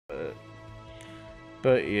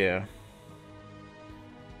But yeah.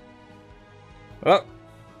 Oh!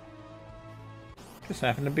 Just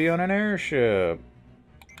happened to be on an airship.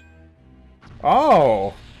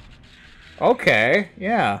 Oh! Okay,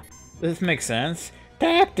 yeah. This makes sense.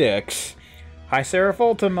 Tactics! High Seraph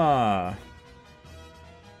Ultima!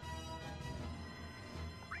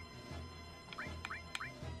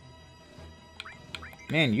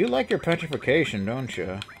 Man, you like your petrification, don't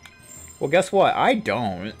you? Well, guess what? I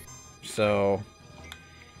don't. So,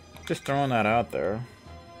 just throwing that out there.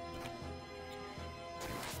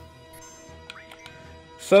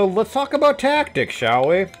 So, let's talk about tactics, shall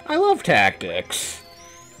we? I love tactics.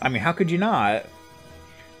 I mean, how could you not?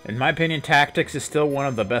 In my opinion, tactics is still one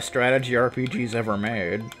of the best strategy RPGs ever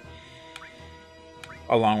made.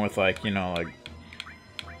 Along with, like, you know, like,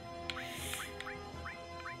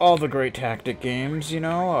 all the great tactic games, you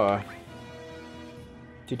know?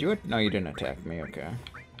 Did you... No, you didn't attack me, okay.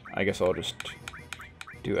 I guess I'll just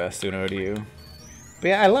do Estuno to you. But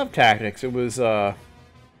yeah, I love tactics. It was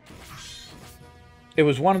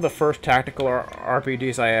one of the first tactical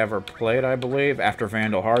RPGs I ever played, I believe, after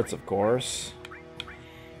Vandal Hearts, of course.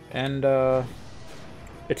 And,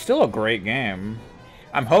 it's still a great game.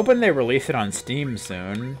 I'm hoping they release it on Steam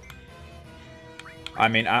soon. I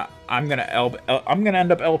mean, I'm gonna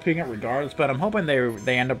end up LPing it regardless, but I'm hoping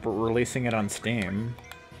they end up releasing it on Steam,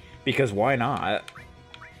 because why not?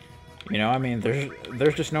 You know, I mean,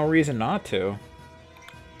 there's just no reason not to.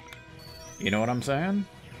 You know what I'm saying?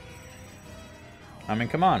 I mean,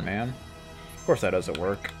 come on, man. Of course that doesn't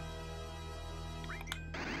work.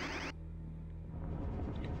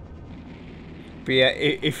 But yeah,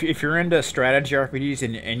 if you're into strategy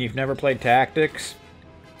RPGs and you've never played tactics,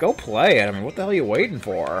 go play it. I mean, what the hell are you waiting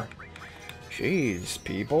for? Jeez,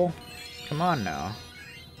 people. Come on now.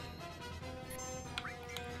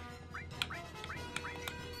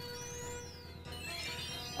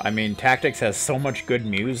 I mean, Tactics has so much good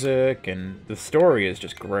music, and the story is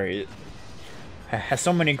just great. Has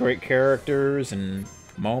so many great characters and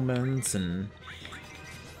moments, and...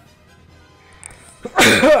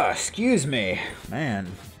 Excuse me,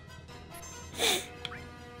 man.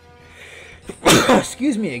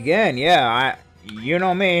 Excuse me again. Yeah, you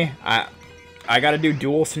know me. I gotta do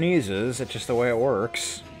dual sneezes. It's just the way it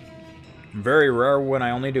works. Very rare when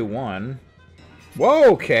I only do one.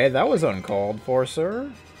 Whoa, okay, that was uncalled for,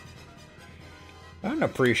 sir. I don't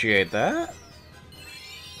appreciate that.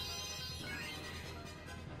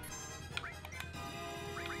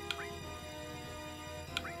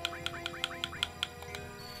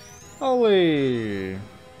 Holy.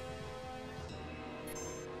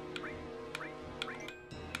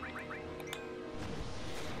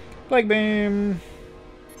 Plague Beam.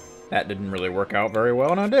 That didn't really work out very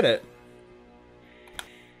well, now did it?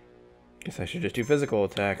 Guess I should just do physical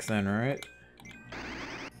attacks then, right?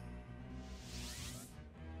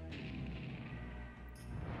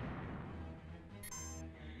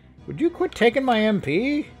 Would you quit taking my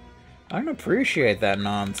MP? I don't appreciate that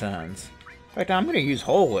nonsense. In fact, I'm gonna use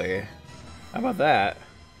Holy. How about that?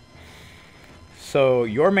 So,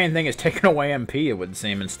 your main thing is taking away MP, it would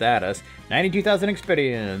seem, in status. 92,000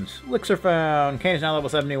 experience. Elixir found. Kane is now level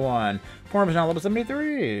 71. Form is now level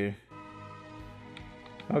 73.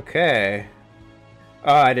 Okay.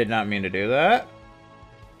 I did not mean to do that.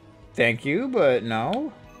 Thank you, but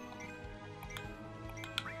no.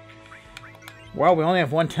 Well, we only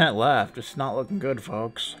have one tent left. It's not looking good,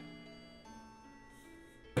 folks.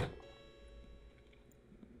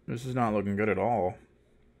 This is not looking good at all.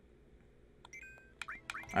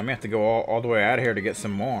 I may have to go all the way out of here to get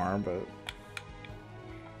some more, but...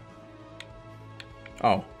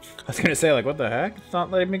 Oh. I was gonna say, like, what the heck? It's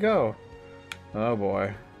not letting me go. Oh,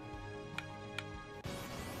 boy.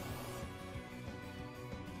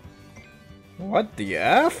 What the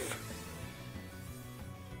F?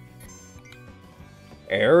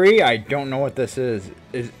 Airy? I don't know what this is.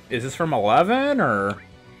 Is this from 11, or...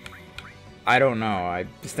 I don't know.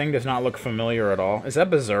 This thing does not look familiar at all. Is that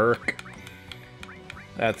Berserk?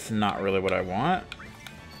 That's not really what I want.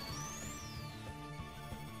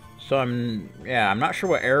 So I'm not sure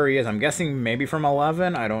what Airy is. I'm guessing maybe from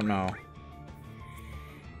 11? I don't know.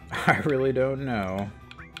 I really don't know.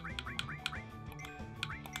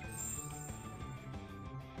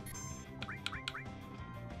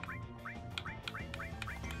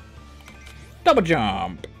 Double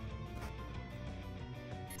jump!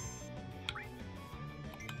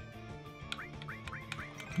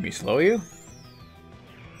 Can we slow you?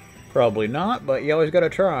 Probably not, but you always gotta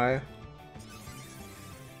try.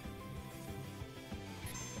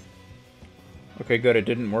 Okay, good. It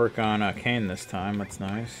didn't work on Kane this time. That's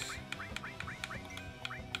nice.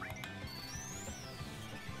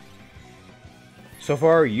 So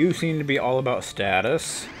far, you seem to be all about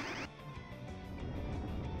status.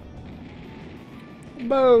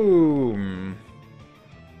 Boom!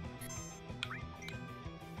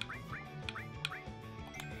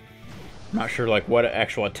 Not sure like what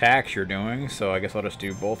actual attacks you're doing, so I guess I'll just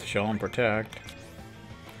do both Shell and Protect.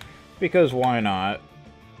 Because why not?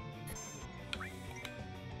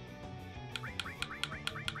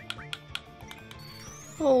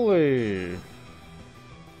 Holy!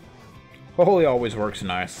 Holy always works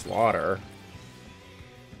nice. Slaughter.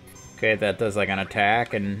 Okay, that does like an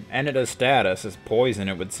attack, and it does status. It's poison,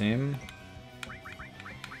 it would seem.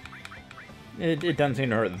 It doesn't seem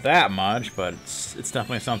to hurt that much, but it's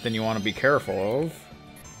definitely something you want to be careful of.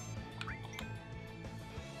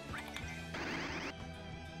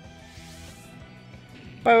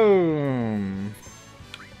 Boom!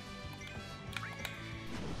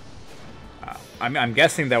 I'm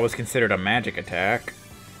guessing that was considered a magic attack.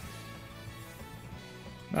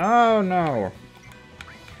 Oh no!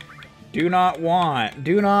 Do not want.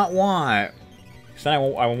 Do not want. So I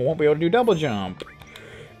won't be able to do double jump.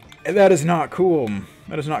 That is not cool.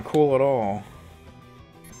 That is not cool at all.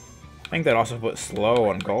 I think that also put slow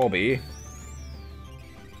on Golby.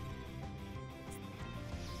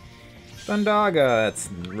 Thundaga, that's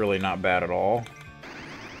really not bad at all.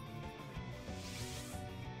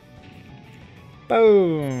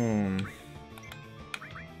 Boom.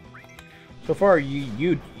 So far,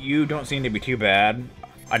 you don't seem to be too bad.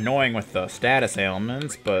 Annoying with the status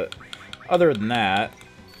ailments, but other than that,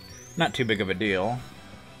 not too big of a deal.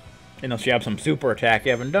 Unless you have some super attack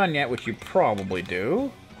you haven't done yet, which you probably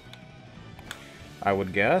do. I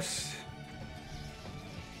would guess.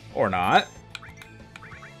 Or not.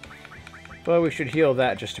 But we should heal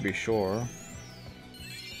that just to be sure.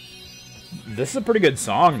 This is a pretty good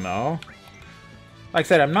song, though. Like I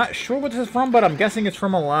said, I'm not sure what this is from, but I'm guessing it's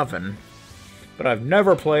from 11. But I've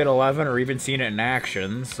never played 11 or even seen it in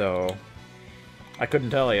action, so I couldn't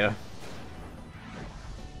tell you.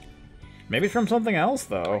 Maybe it's from something else,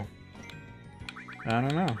 though. I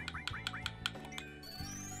don't know.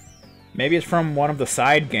 Maybe it's from one of the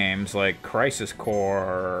side games, like Crisis Core,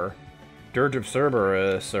 or Dirge of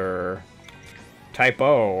Cerberus, or Type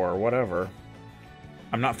O, or whatever.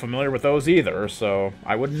 I'm not familiar with those either, so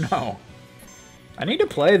I wouldn't know. I need to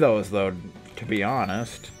play those, though, to be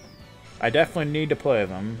honest. I definitely need to play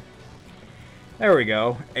them. There we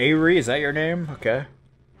go. Airy, is that your name? Okay.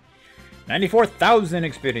 94,000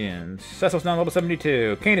 experience. Cecil's now level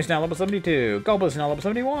 72. Kane is now level 72. Gulba's now level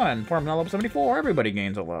 71. Form's now level 74. Everybody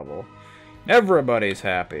gains a level. Everybody's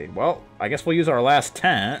happy. Well, I guess we'll use our last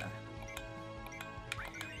tent.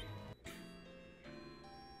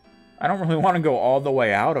 I don't really want to go all the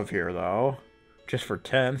way out of here, though. Just for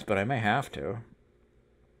tents, but I may have to.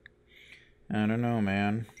 I don't know,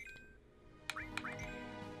 man.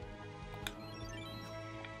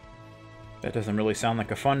 That doesn't really sound like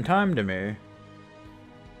a fun time to me.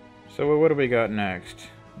 So what do we got next?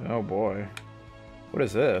 Oh boy. What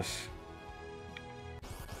is this?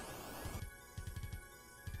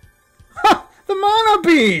 Ha! The Mana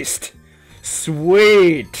Beast!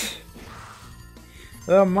 Sweet!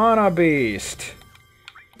 The Mana Beast!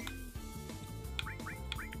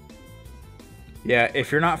 Yeah,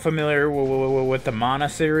 if you're not familiar with the Mana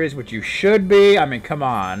series, which you should be, I mean, come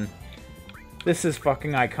on. This is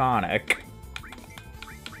fucking iconic.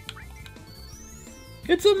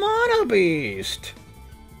 It's a Mana Beast!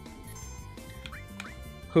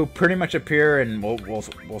 Who pretty much appear in,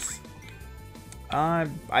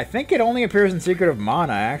 I think it only appears in Secret of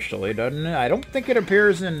Mana, actually, doesn't it? I don't think it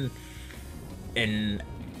appears in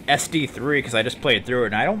SD3, because I just played through it,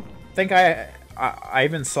 and I don't think I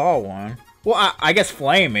even saw one. Well, I guess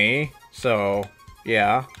Flamey, so,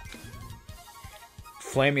 yeah.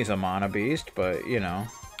 Flamey's a Mana Beast, but, you know.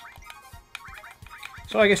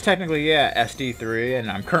 So I guess technically, yeah, SD3,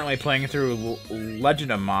 and I'm currently playing through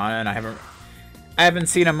Legend of Mana, and I haven't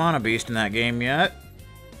seen a Mana Beast in that game yet.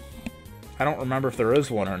 I don't remember if there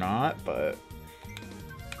is one or not, but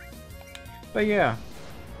yeah.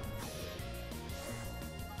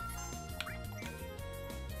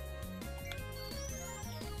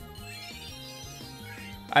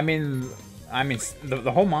 I mean,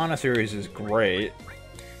 the whole Mana series is great.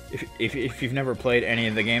 If you've never played any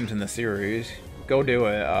of the games in the series, go do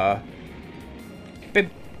it.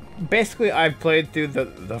 Basically, I've played through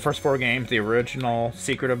the first 4 games: the original,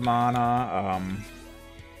 Secret of Mana,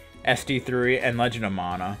 SD3, and Legend of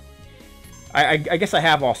Mana. I guess I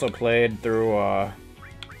have also played through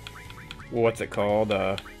what's it called?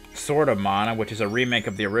 Sword of Mana, which is a remake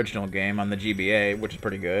of the original game on the GBA, which is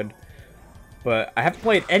pretty good. But I haven't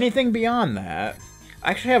played anything beyond that.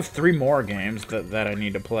 I actually have 3 more games that I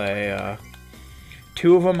need to play.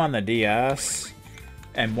 2 of them on the DS,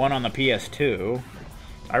 and 1 on the PS2.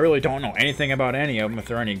 I really don't know anything about any of them, if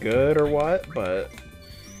they're any good or what, but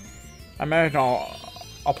I imagine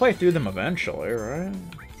I'll play through them eventually, right?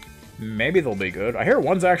 Maybe they'll be good. I hear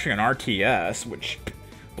one's actually an RTS, which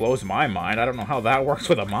blows my mind. I don't know how that works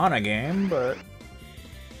with a Mana game, but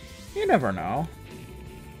you never know.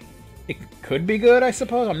 It could be good, I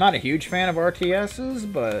suppose. I'm not a huge fan of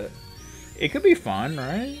RTSs, but it could be fun,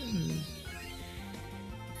 right?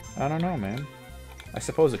 I don't know, man. I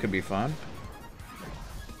suppose it could be fun.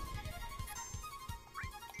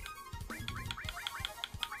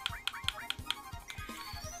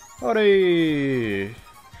 Howdy!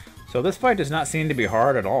 So this fight does not seem to be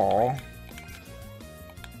hard at all.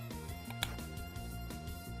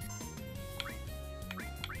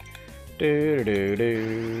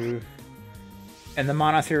 Do-do-do-do. And the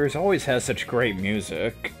Mana series always has such great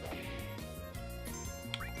music.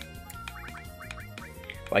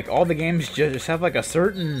 Like, all the games just have, like, a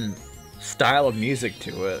certain style of music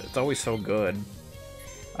to it. It's always so good.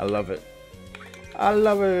 I love it. I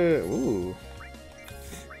love it! Ooh.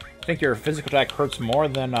 I think your physical attack hurts more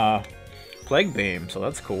than, Plague Beam, so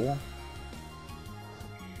that's cool.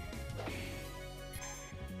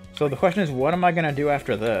 So the question is, what am I gonna do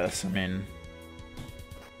after this? I mean,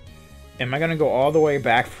 am I gonna go all the way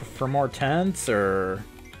back for more tents, or...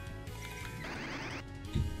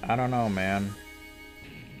 I don't know, man.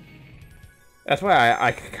 That's why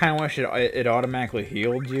I kind of wish it automatically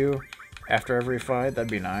healed you after every fight.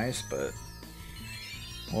 That'd be nice, but...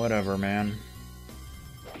 whatever, man.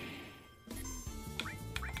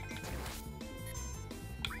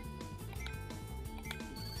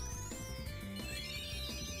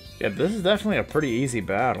 Yeah, this is definitely a pretty easy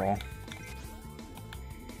battle.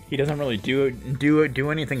 He doesn't really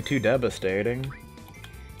do anything too devastating.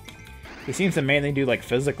 He seems to mainly do like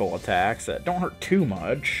physical attacks that don't hurt too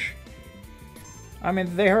much. I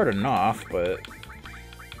mean, they hurt enough, but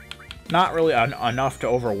not really enough to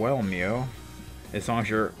overwhelm you, as long as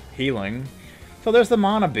you're healing. So there's the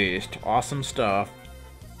Mana Beast. Awesome stuff.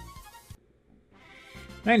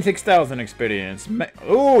 96,000 experience.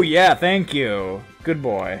 Oh yeah, thank you. Good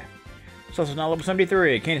boy. Celsius now level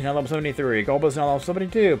 73. Kane's now level 73. Golba's now level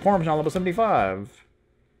 72. Porm's now level 75.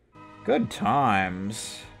 Good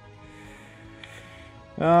times.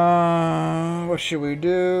 What should we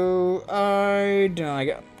do? I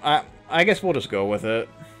guess we'll just go with it.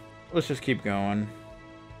 Let's just keep going.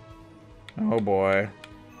 Oh boy.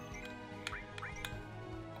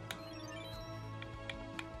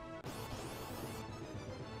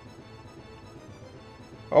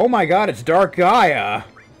 Oh my god, it's Dark Gaia!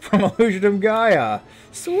 From Illusion of Gaia!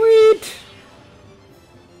 Sweet!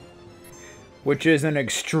 Which is an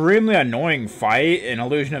extremely annoying fight in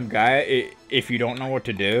Illusion of Gaia if you don't know what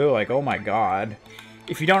to do. Like, oh my god.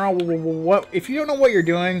 If you don't know what you're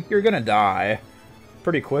doing, you're gonna die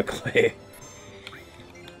pretty quickly.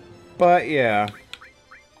 But yeah.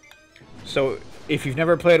 So if you've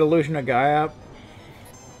never played Illusion of Gaia,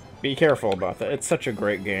 be careful about that. It's such a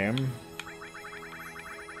great game.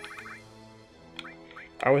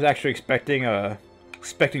 I was actually expecting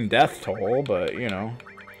death toll, but you know,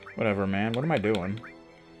 whatever, man. What am I doing?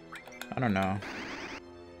 I don't know.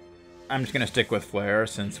 I'm just gonna stick with Flare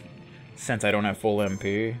since I don't have full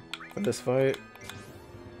MP for this fight.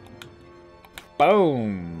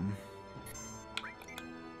 Boom!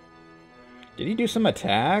 Did he do some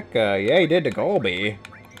attack? Yeah, he did to Golby.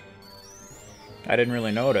 I didn't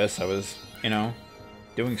really notice. I was, you know,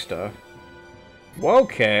 doing stuff.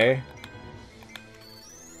 Okay.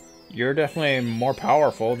 You're definitely more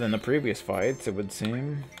powerful than the previous fights, it would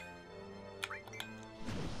seem.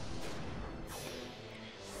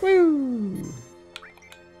 Woo!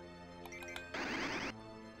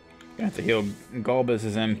 Gonna have to heal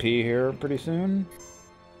Golbez's MP here pretty soon.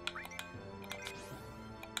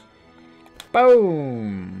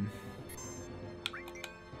 Boom!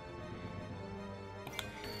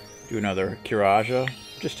 Do another Kiraja,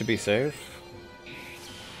 just to be safe.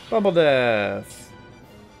 Bubble Death!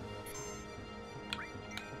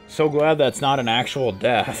 So glad that's not an actual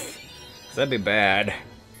death. That'd be bad.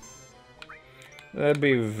 That'd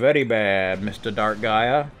be very bad, Mr. Dark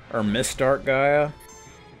Gaia. Or Miss Dark Gaia.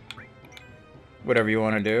 Whatever you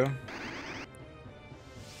want to do.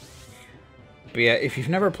 But yeah, if you've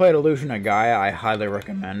never played Illusion of Gaia, I highly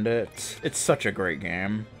recommend it. It's such a great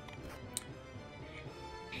game.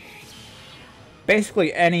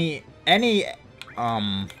 Basically, any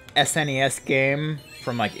SNES game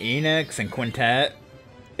from like Enix and Quintet,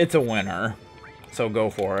 it's a winner. So go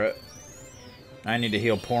for it. I need to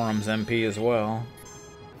heal Porum's MP as well.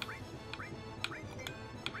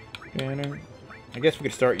 I guess we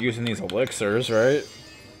could start using these elixirs, right?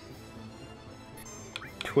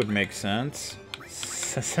 Which would make sense.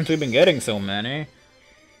 Since we've been getting so many.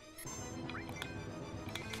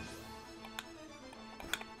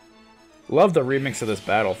 Love the remix of this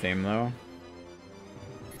battle theme, though.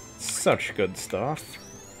 Such good stuff.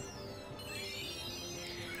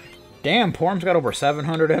 Damn, Porm's got over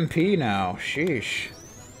 700 MP now. Sheesh.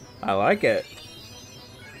 I like it.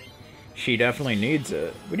 She definitely needs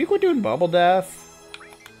it. Would you quit doing Bubble Death?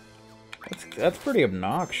 That's pretty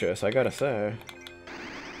obnoxious, I gotta say.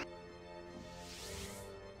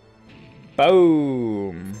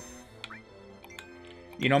 Boom.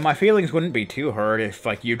 You know, my feelings wouldn't be too hurt if,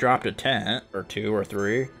 like, you dropped a tent, or 2 or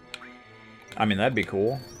 3. I mean, that'd be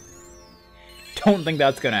cool. Don't think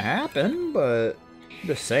that's gonna happen, but I'm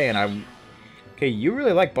just saying, okay, you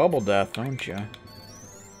really like Bubble Death, don't you?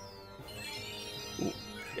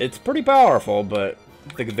 It's pretty powerful, but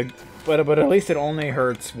but at least it only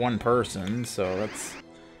hurts one person, so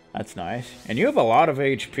that's nice. And you have a lot of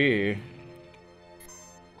HP.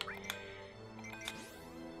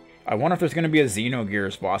 I wonder if there's going to be a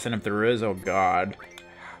Xenogears boss, and if there is, oh god.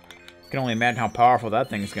 I can only imagine how powerful that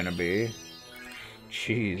thing's going to be.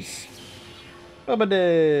 Jeez.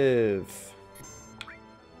 Bubadiv.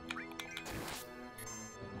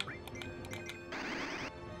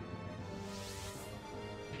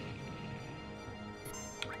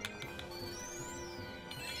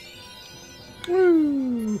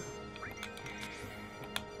 Woo!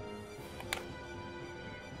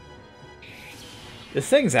 This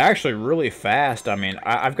thing's actually really fast. I mean,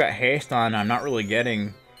 I've got haste on. I'm not really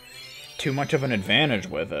getting too much of an advantage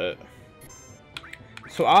with it.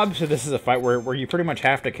 So obviously this is a fight where you pretty much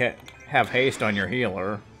have to have haste on your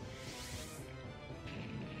healer.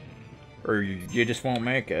 Or you just won't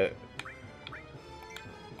make it.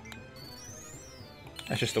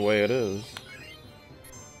 That's just the way it is.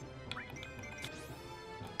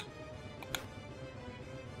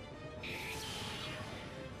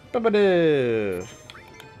 Ba-ba-doo.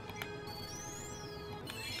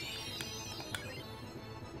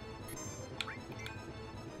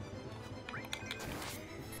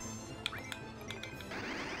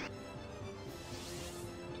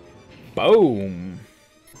 Boom!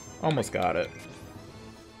 Almost got it.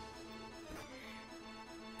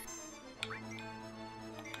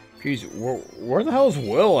 Jeez, where the hell's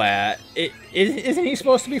Will at? Isn't he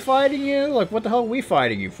supposed to be fighting you? Like, what the hell are we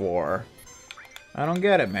fighting you for? I don't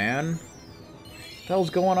get it, man. What the hell's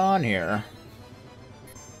going on here?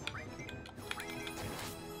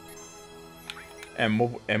 And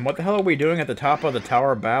what the hell are we doing at the top of the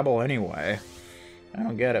Tower of Babel anyway? I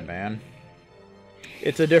don't get it, man.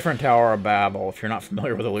 It's a different Tower of Babel, if you're not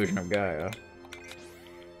familiar with Illusion of Gaia.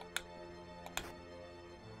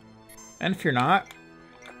 And if you're not,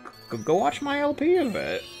 go watch my LP of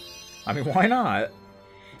it. I mean, why not?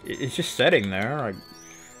 It's just sitting there, like,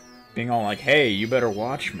 being all like, hey, you better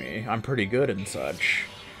watch me. I'm pretty good and such.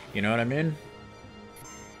 You know what I mean?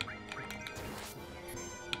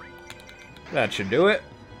 That should do it.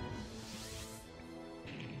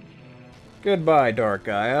 Goodbye, Dark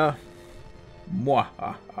Gaia.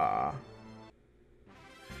 Mwahaha.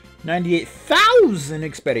 98,000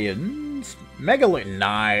 experience. Megalith,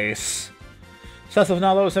 nice. Seth is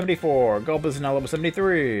now level 74. Gulp is now level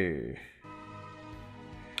 73.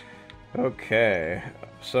 Okay,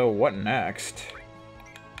 so what next?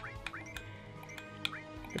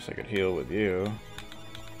 Guess I could heal with you.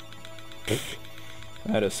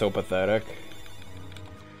 That is so pathetic.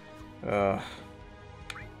 I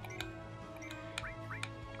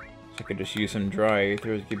could just use some dry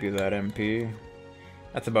ethers, give you that MP.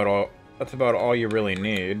 That's about all you really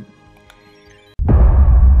need.